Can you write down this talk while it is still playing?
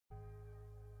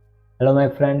Hello my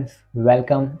friends,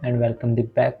 welcome the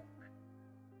back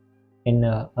in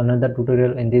another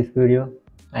tutorial. In this video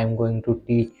I am going to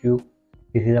teach you.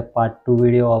 This is a part 2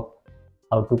 video of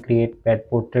how to create pet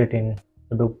portrait in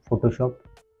Adobe Photoshop.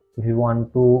 If you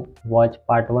want to watch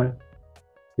part 1,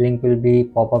 link will be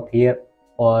pop up here,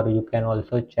 or you can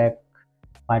also check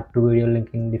part 2 video link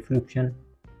in description.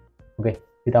 Okay,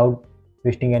 without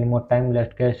wasting any more time,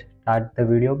 let's get start the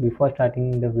video. Before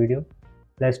starting the video,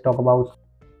 let's talk about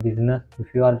business. If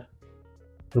you are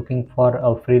looking for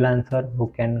a freelancer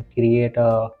who can create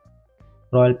a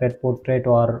royal pet portrait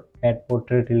or pet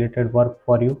portrait related work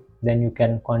for you, then you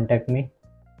can contact me.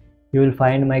 You will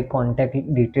find my contact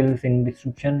details in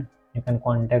description. You can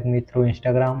contact me through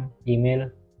Instagram,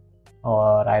 email,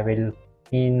 or I will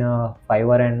in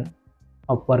Fiverr and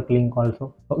Upwork link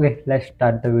also. Okay, let's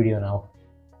start the video now.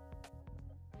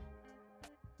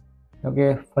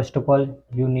 Okay, first of all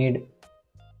you need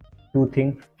two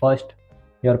things. First,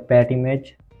 your pet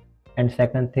image, and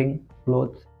second thing,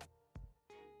 clothes.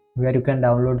 Where you can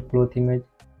download cloth image,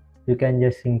 you can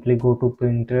just simply go to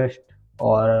Pinterest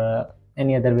or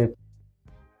any other web,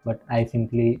 but I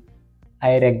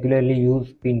regularly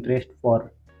use Pinterest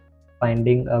for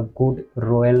finding a good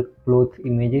royal cloth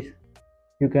images.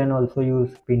 You can also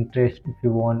use Pinterest if you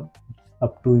want, it's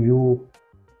up to you.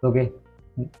 Okay,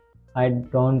 I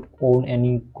don't own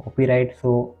any copyright,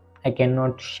 so I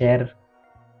cannot share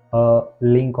a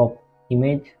link of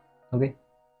image. Okay,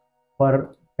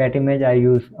 for pet image I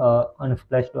use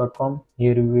unsplash.com.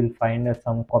 Here you will find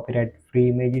some copyright free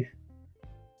images.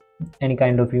 Any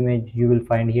kind of image you will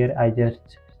find here. I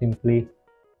just simply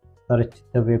search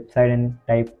the website and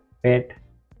type pet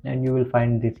and you will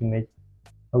find this image.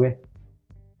 Okay,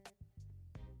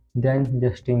 then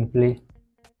just simply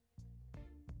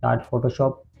start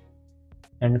Photoshop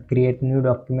and create new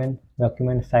document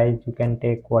size. You can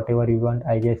take whatever you want.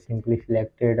 I just simply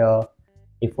selected a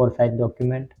A4 size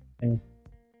document, and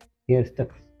here's the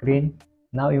screen.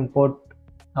 Now import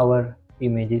our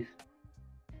images.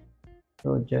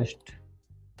 So just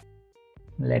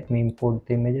let me import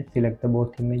the images. Select the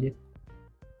both images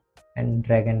and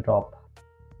drag and drop.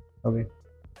 Okay,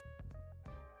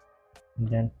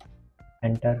 then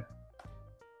enter.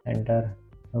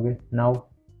 Okay, now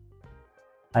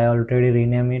I already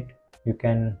rename it. You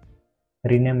can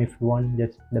rename if you want.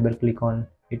 Just double click on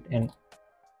it and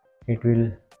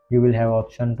you will have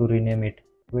option to rename it.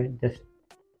 Okay, just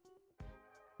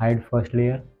hide first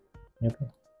layer. Okay,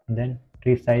 then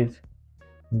resize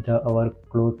our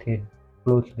cloth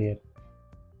layer.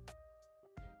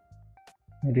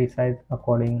 Resize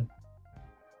according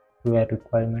to your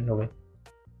requirement. Okay,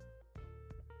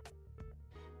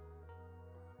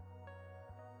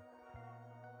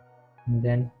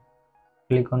 then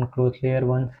click on cloth layer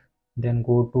once, then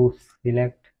go to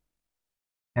select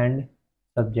and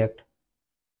subject.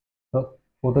 So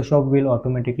Photoshop will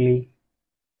automatically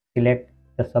select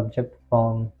the subject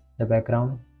from the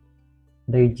background.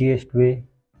 The easiest way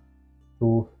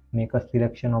to make a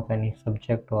selection of any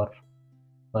subject or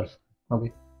person.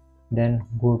 Okay, then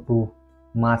go to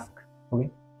mask. Okay,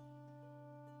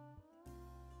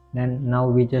 then now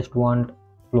we just want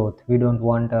cloth, we don't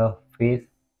want a face.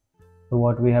 So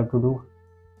what we have to do,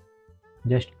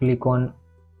 just click on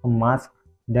a mask,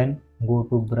 then go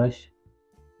to brush,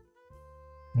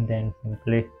 and then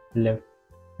simply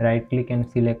right click and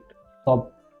select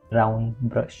soft round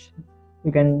brush.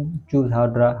 You can choose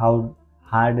hard round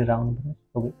brush.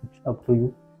 Okay, it's up to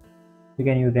you. You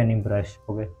can use any brush.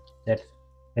 Okay, there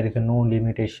is no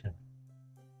limitation.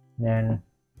 Then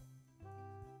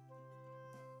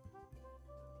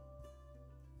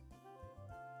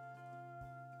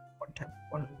what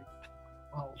happened with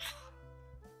mouse?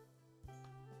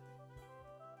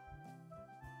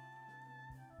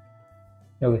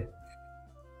 Okay,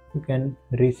 you can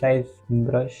resize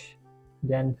brush,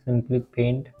 then simply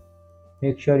paint.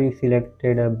 Make sure you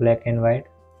selected a black and white.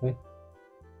 Okay,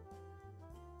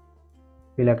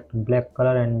 select black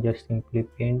color and just simply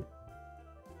paint.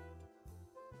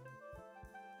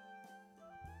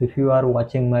 If you are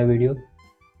watching my video,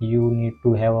 you need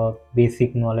to have a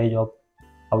basic knowledge of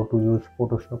how to use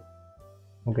Photoshop.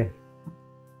 Okay,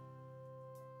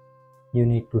 you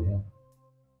need to have.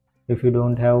 If you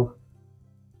don't have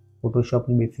Photoshop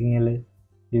basic knowledge,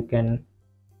 you can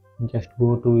just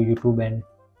go to YouTube and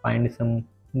find some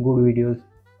good videos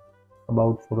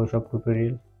about Photoshop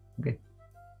tutorials. Okay,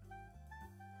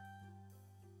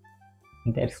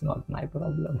 that's not my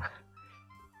problem.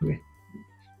 Okay,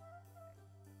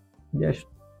 just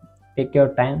take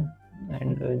your time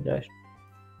and just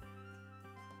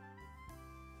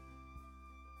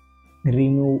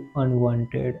remove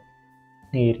unwanted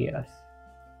areas.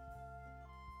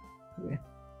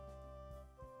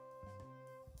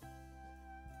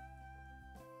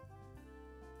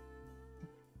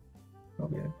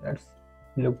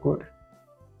 look good.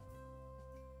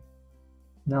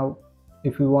 Now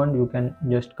if you want, you can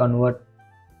just convert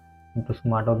into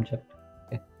smart object.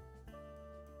 Okay.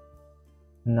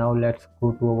 Now let's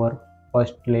go to our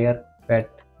first layer, pet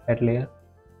layer,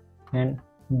 and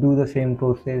do the same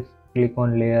process. Click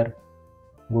on layer,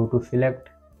 go to select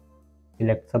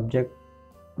subject.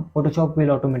 Photoshop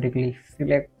will automatically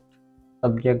select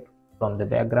subject from the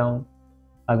background.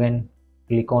 Again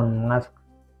click on mask,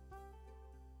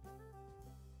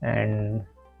 and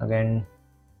again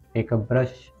take a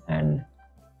brush, and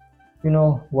you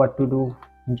know what to do.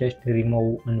 Just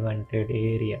remove unwanted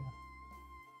area,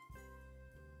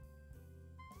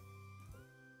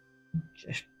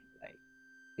 just like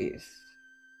this.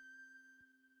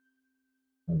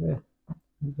 Okay,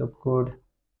 look good.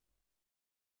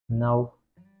 Now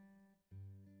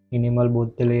enable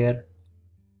both the layer,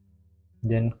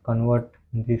 then convert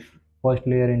this first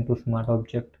layer into smart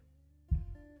object,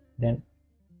 then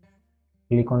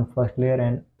click on first layer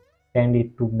and send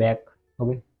it to back.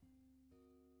 Okay,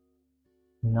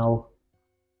 now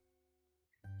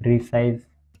resize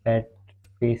that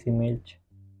face image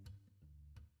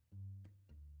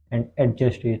and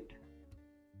adjust it,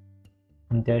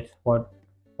 and that's what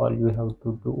all you have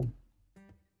to do.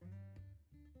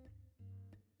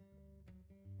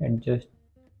 Adjust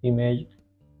image.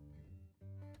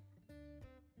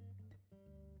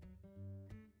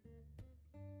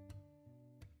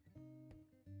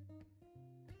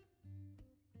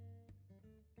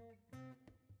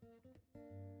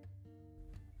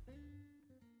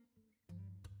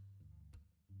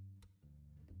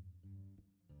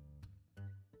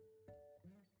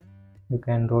 You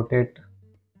can rotate,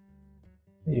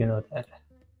 you know that.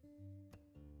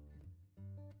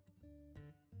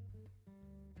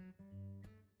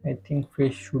 I think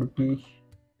face should be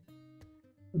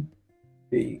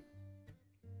big.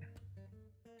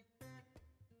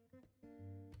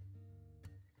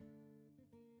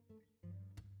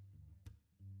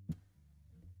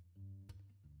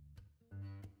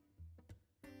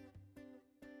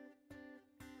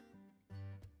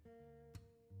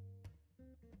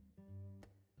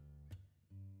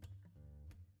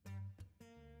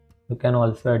 You can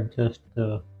also adjust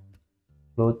the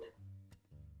cloth.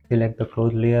 Select the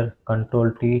cloth layer,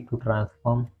 Ctrl T to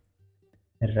transform,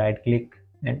 right click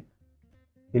and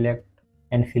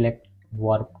select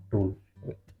warp tool.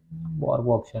 Warp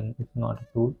option is not a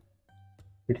tool,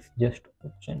 it's just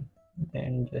option.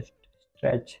 Then just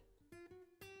stretch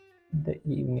the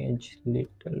image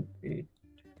little bit.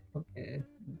 Okay,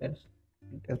 that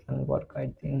doesn't work,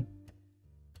 I think.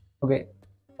 Okay,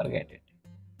 forget it.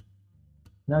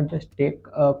 Now just take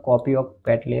a copy of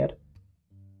pet layer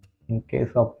in case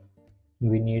of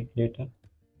we need later.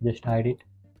 Just hide it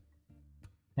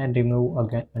and remove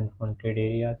again unwanted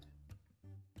areas.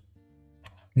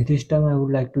 This time I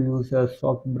would like to use a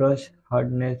soft brush,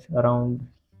 hardness around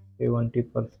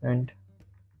 70%.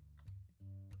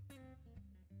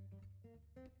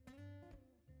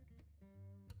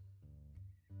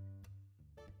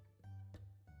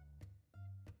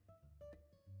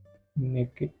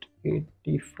 Make it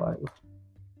 85.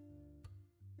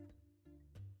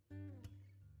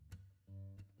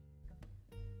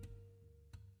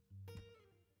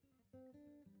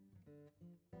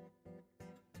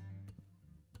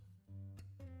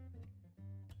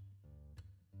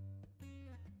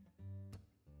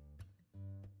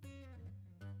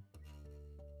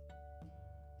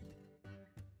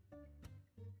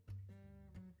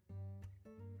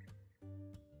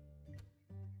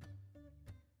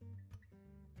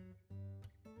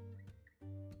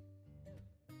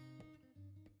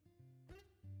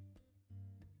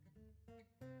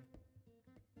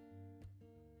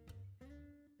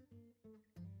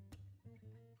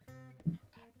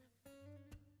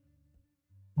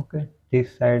 Okay,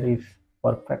 this side is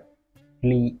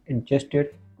perfectly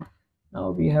adjusted.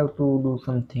 Now we have to do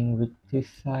something with this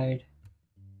side.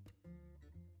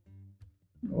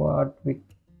 What we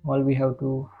all we have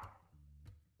to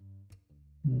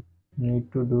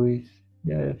need to do is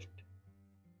just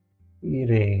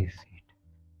erase it.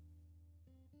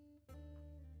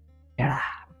 Yeah,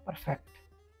 perfect.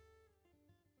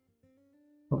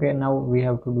 Okay, now we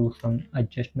have to do some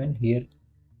adjustment here.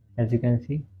 As you can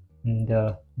see,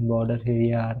 the border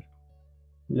area are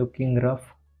looking rough.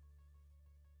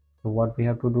 So what we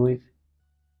have to do is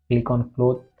click on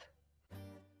cloth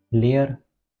layer,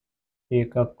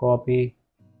 take a copy,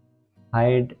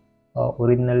 hide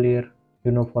original layer.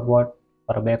 You know for what?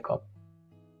 For backup.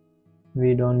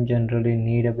 We don't generally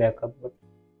need a backup, but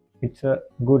it's a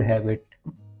good habit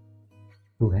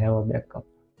to have a backup.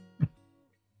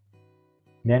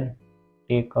 Then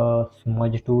take a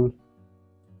smudge tool,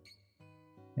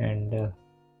 and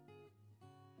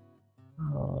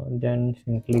then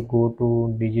simply go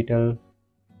to digital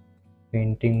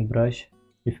painting brush.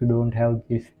 If you don't have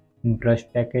this brush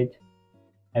package,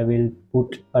 I will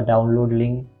put a download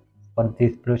link for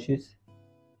these brushes.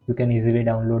 You can easily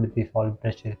download these all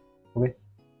brushes. Okay,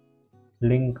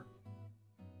 link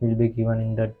will be given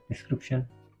in the description,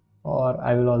 or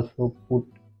I will also put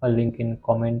a link in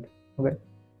comment. Okay,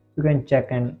 you can check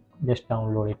and just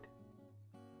download it.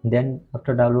 Then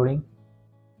after downloading,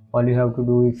 all you have to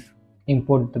do is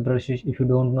import the brushes. If you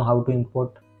don't know how to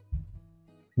import,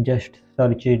 just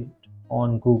search it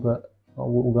on Google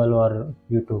or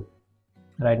YouTube.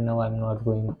 Right now I'm not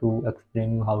going to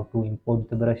explain you how to import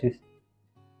the brushes.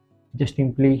 Just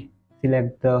simply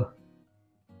select the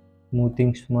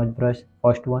smoothing smudge brush,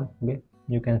 first one. Okay,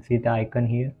 you can see the icon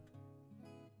here.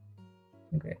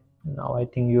 Okay, now I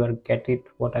think you are get it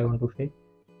what I want to say,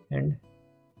 and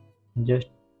just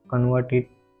convert it.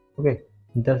 Okay,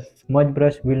 the smudge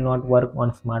brush will not work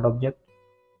on smart object.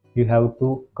 You have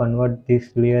to convert this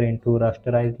layer into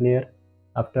rasterized layer.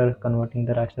 After converting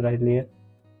the rasterized layer,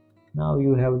 now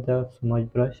you have the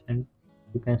smudge brush and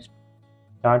you can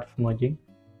start smudging.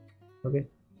 Okay,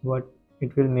 but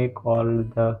it will make all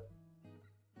the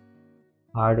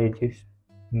hard edges,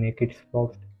 make it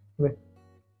soft. Okay,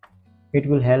 it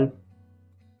will help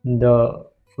the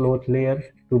cloth layer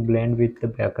to blend with the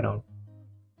background.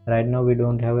 Right now we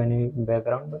don't have any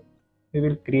background, but we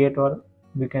will create, or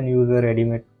we can use a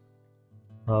ready-made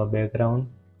background.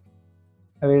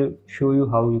 I will show you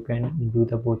how you can do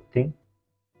the both thing.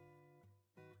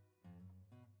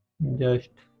 Just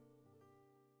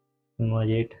smudge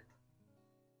it.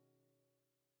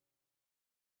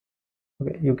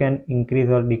 Okay, you can increase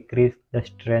or decrease the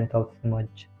strength of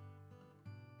smudge.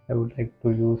 I would like to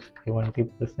use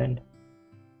 70%.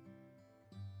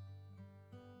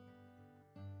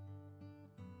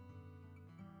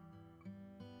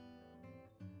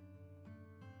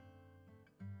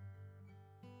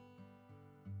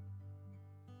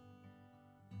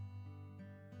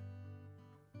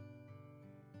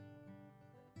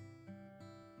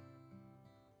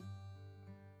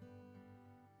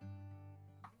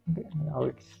 Okay, now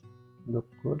it's look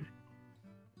good.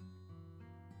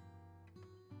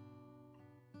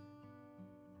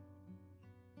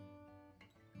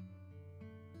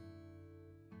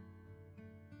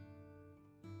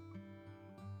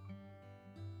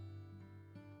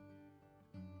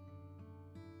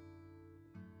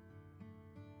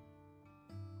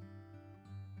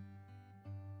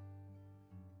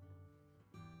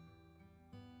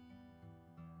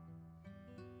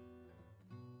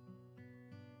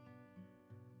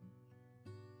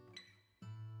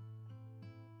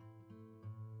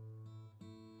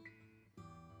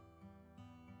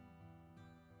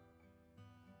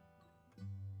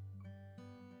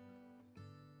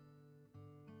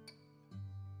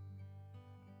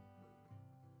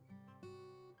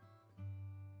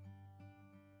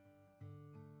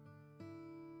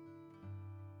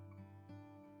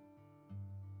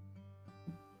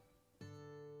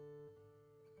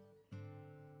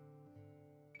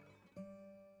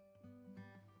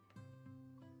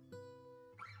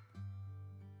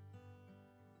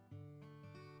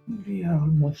 We are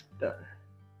almost done.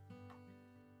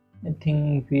 I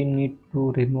think we need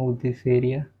to remove this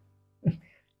area.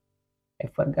 I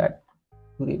forgot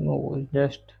to remove.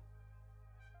 Just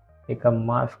take a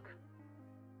mask,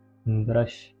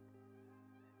 brush,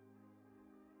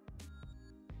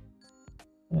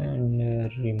 and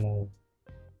remove.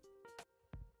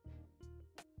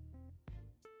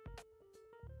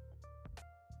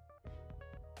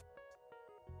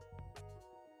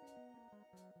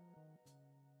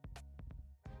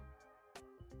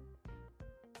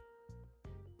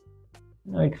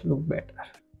 Now it's look better.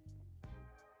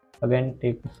 Again,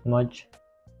 take a smudge,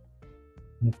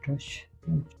 brush,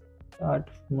 and start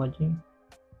smudging.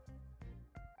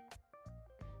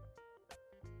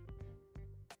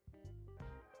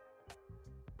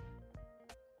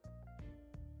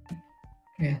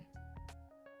 Okay.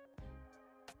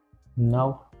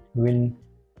 Now we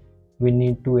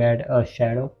need to add a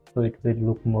shadow so it will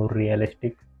look more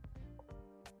realistic.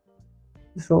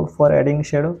 So for adding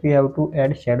shadow, we have to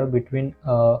add shadow between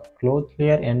a cloth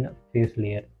layer and face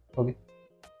layer. Okay,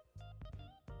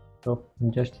 so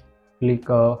just click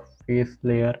a face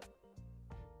layer.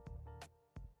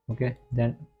 Okay,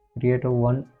 then create a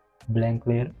one blank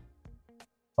layer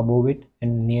above it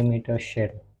and name it a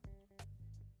shadow,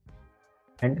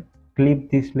 and clip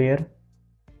this layer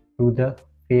to the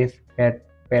face pad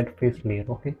face layer.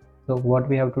 Okay, so what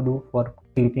we have to do for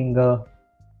clipping a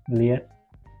layer,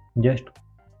 just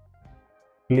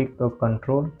click a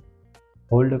control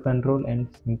hold the control and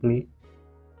simply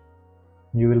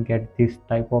you will get this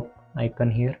type of icon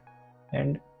here,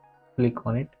 and click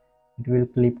on it. It will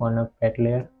clip on a pet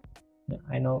layer.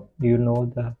 I know you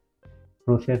know the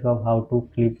process of how to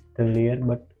clip the layer,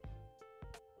 but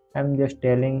I'm just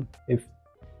telling if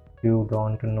you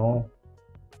don't know.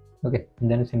 Okay,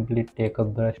 then simply take a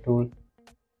brush tool,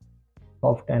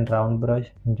 soft and round brush,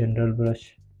 general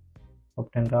brush,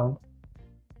 soft and round,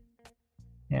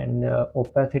 and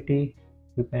opacity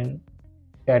you can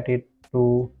set it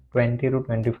to 20 to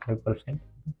 25%.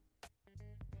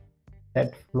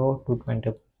 Set flow to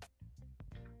 20.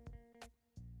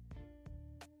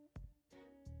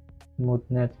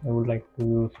 Smoothness I would like to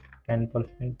use 10%.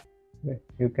 Okay,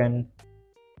 you can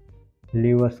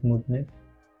leave a smoothness.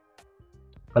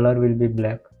 Color will be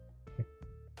black. Okay.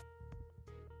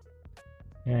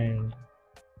 And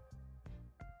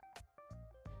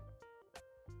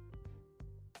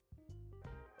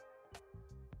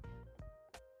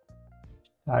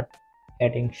start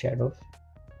adding shadows.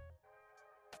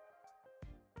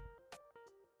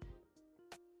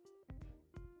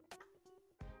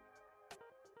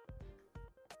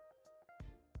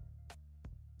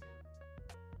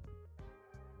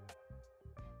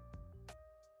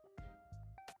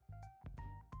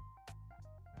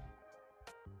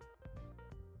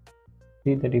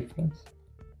 See the difference?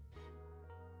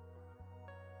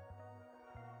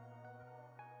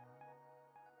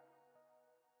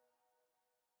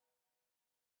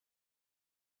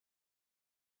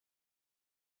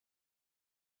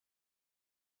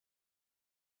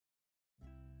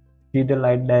 See the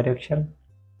light direction,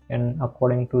 and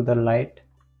according to the light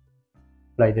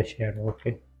apply the shadow.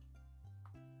 Okay,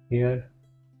 here,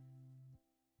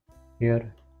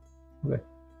 here. Okay.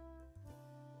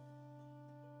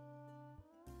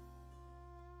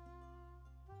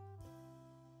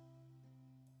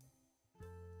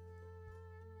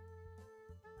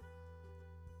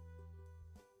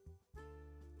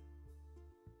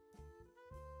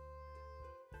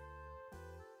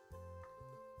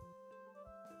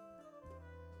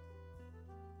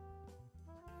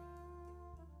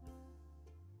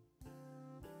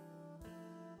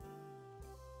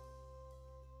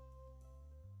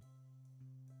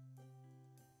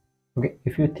 Okay,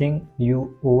 if you think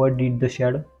you overdid the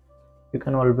shadow, you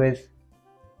can always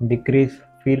decrease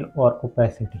fill or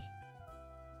opacity.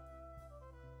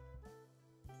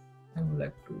 I would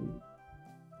like to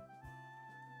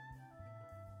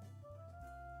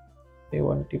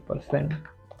 70%.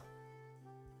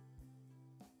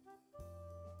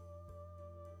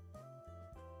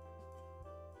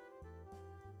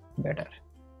 Better.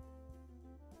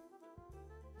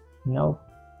 Now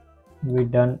we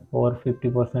done over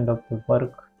 50% of the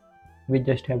work. We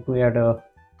just have to add a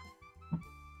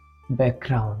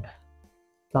background,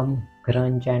 some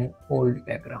grunge and old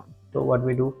background. So what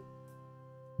we do,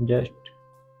 just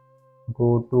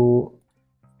go to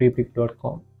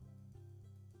freepik.com,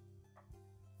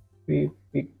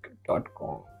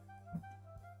 freepik.com,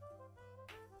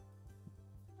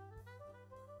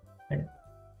 and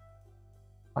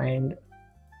find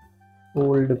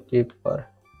old paper.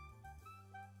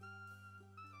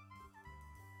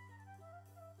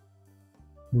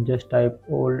 Just type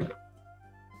old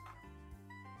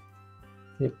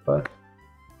paper,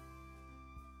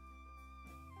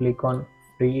 click on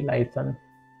free license.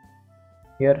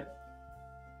 Here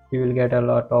you will get a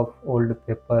lot of old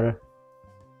paper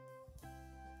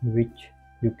which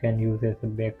you can use as a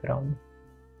background.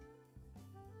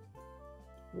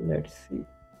 Let's see.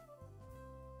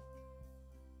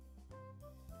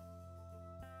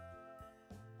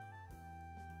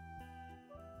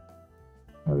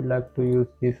 I would like to use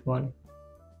this one.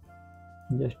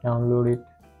 Just download it.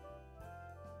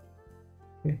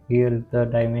 Okay, here is the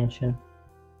dimension.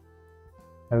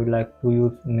 I would like to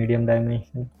use medium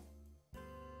dimension.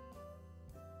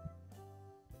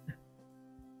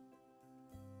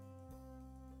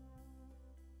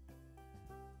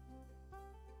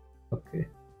 Okay,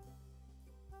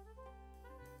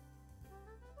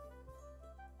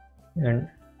 and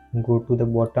go to the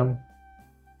bottom,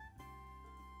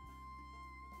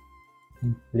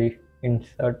 click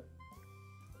insert.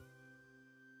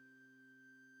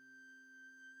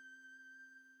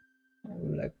 I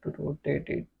would like to rotate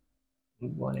it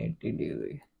 180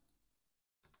 degrees.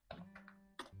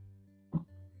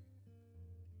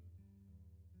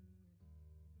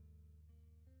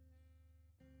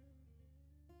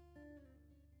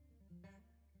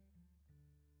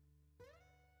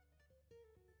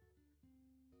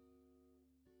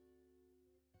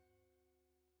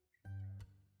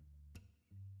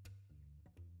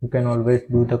 You can always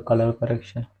do the color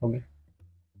correction. Okay,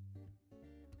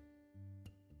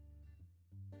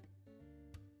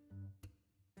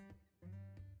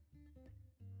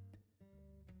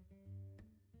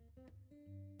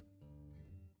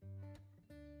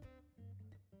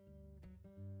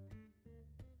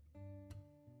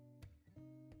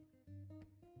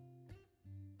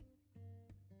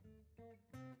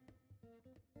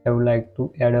 I would like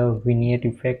to add a vignette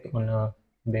effect on a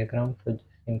background, so just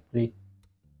simply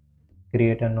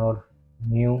create a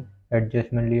new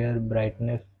adjustment layer,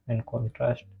 brightness and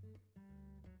contrast.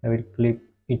 I will clip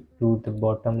it to the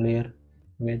bottom layer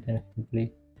with, and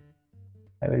simply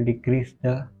I will decrease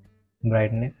the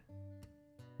brightness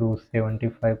to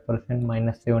 75%,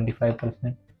 minus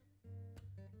 75%,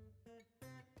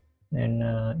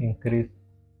 and increase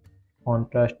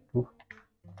contrast to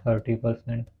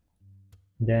 30%.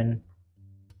 Then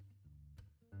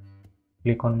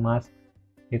click on mask,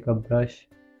 take a brush,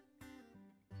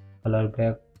 color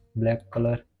black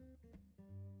color,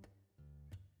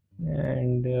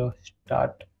 and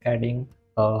start adding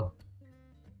a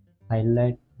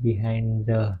highlight behind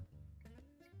the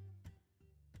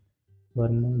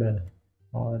model,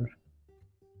 or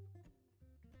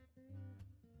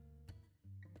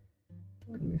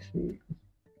let me see if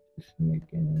this make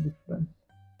any difference.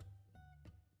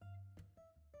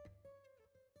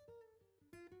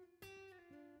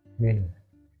 Well,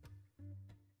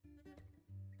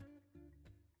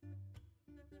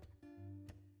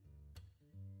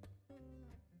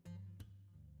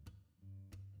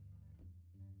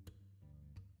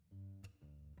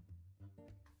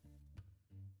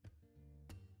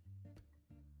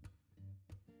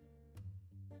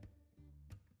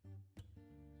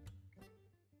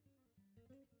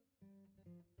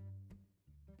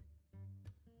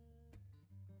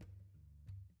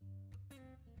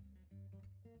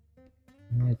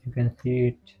 as you can see,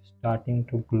 it's starting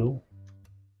to glow.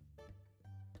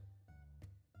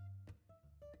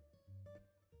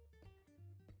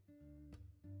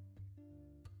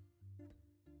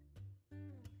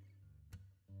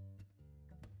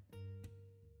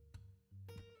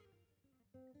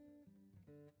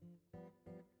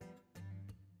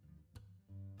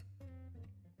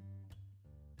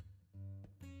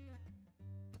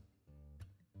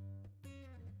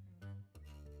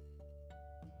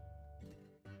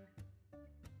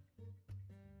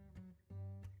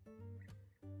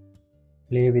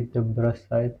 Play with the brush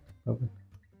size. Okay.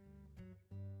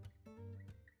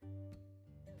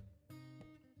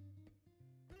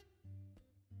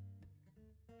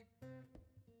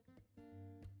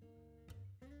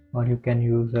 Or you can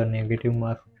use a negative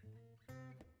mask.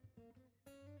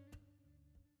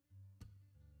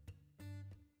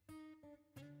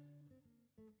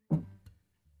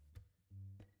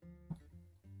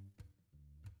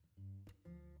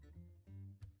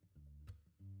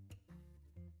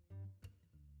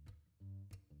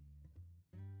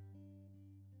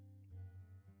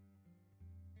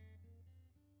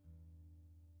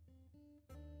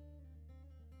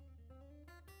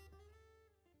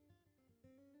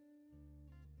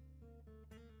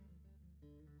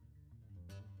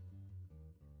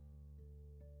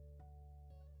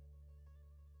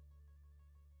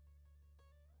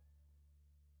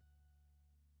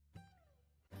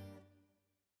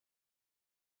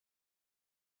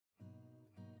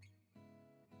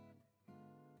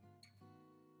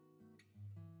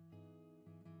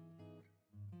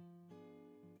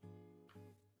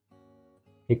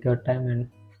 Take your time and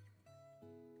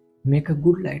make a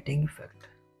good lighting effect.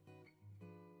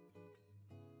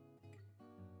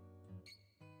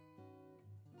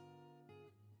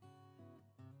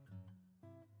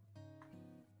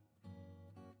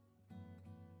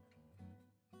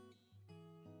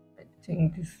 I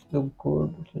think this look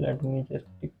good. Let me just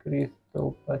decrease the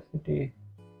opacity.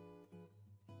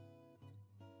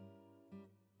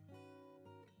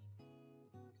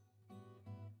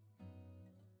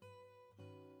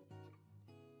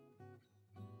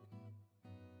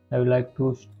 I would like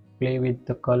to play with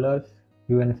the colors,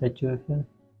 hue and saturation.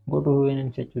 Go to hue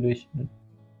and saturation.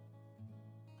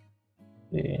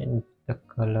 Change the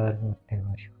color,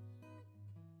 whatever.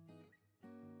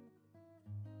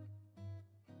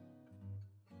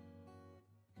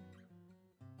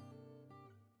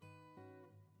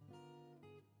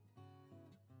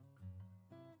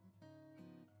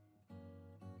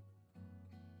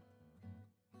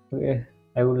 Okay,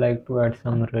 I would like to add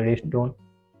some reddish tone.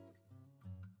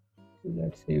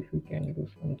 Let's see if we can do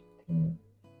something.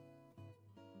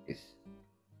 Yes.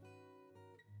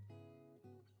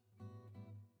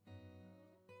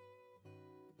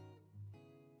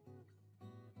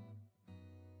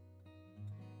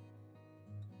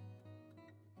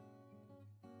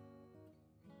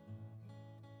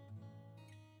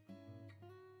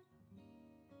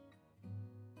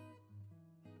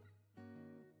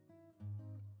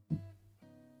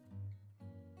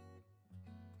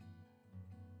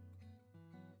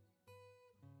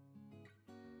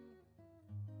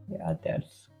 Yeah,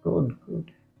 that's good.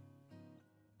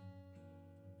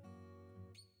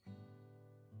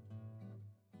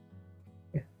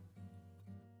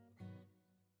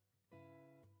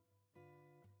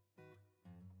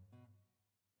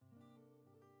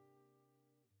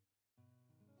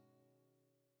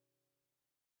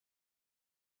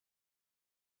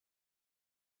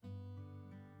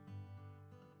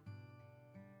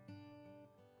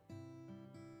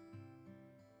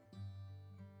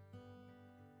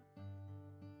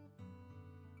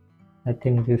 I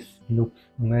think this looks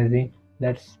amazing.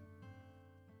 Let's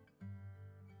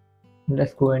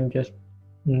go and just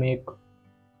make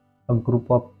a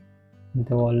group of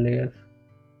the all layers.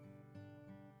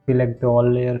 Select the all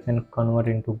layers and convert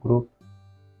into group,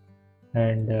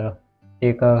 and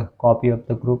take a copy of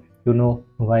the group. You know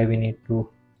why we need to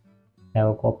have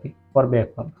a copy for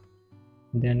backup.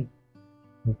 Then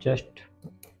just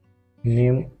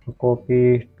name a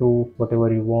copy to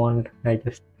whatever you want. I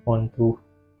just want to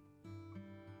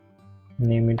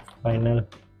name it final.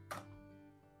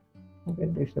 Okay,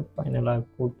 this is the final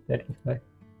output. That is why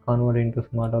convert into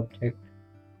smart object.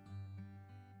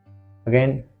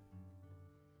 Again,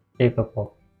 take a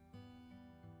copy.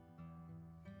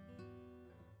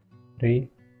 3.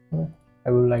 I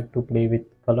would like to play with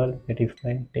color. That is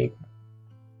why take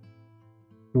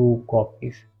 2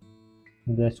 copies.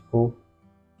 Just go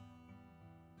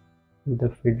to the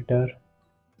filter,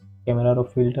 camera raw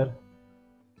filter,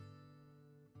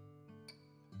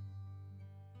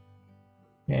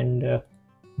 and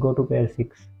go to pair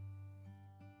 6.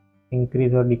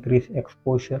 Increase or decrease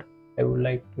exposure. I would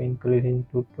like to increase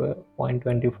into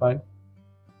 0.25.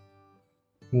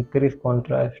 Increase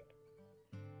contrast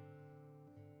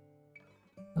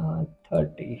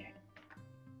 30.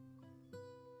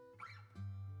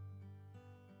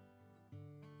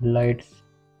 Lights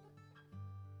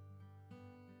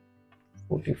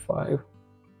 45.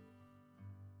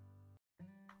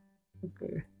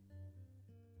 Okay.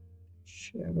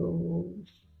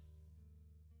 Shadows,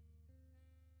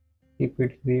 keep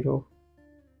it 0.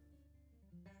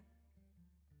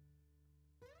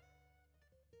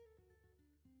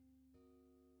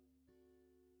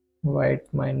 White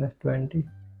 -20.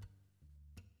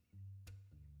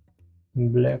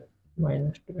 Black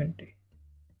 -20.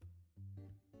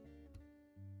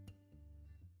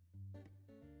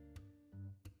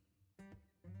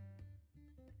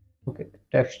 Okay,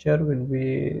 texture will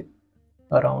be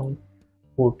around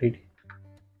 40.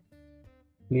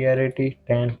 Clarity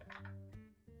 10.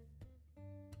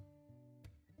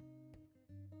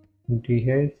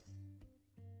 Dehaze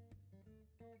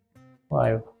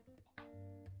 5.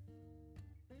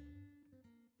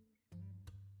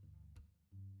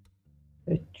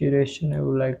 Saturation I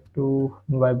would like to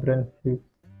vibrant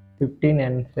 15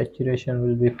 and saturation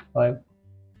will be 5.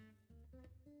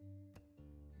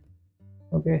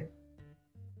 Okay,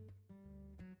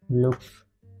 looks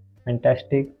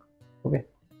fantastic.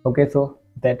 Okay, so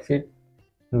that's it.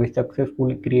 We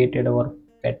successfully created our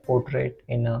pet portrait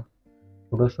in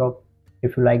Photoshop.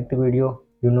 If you like the video,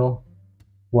 you know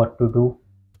what to do.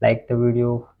 Like the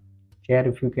video, share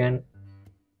if you can,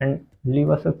 and leave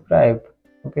a subscribe.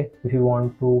 Okay, if you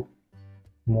want to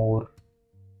more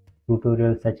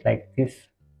tutorials such like this.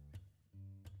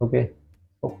 Okay,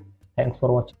 so thanks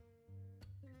for watching.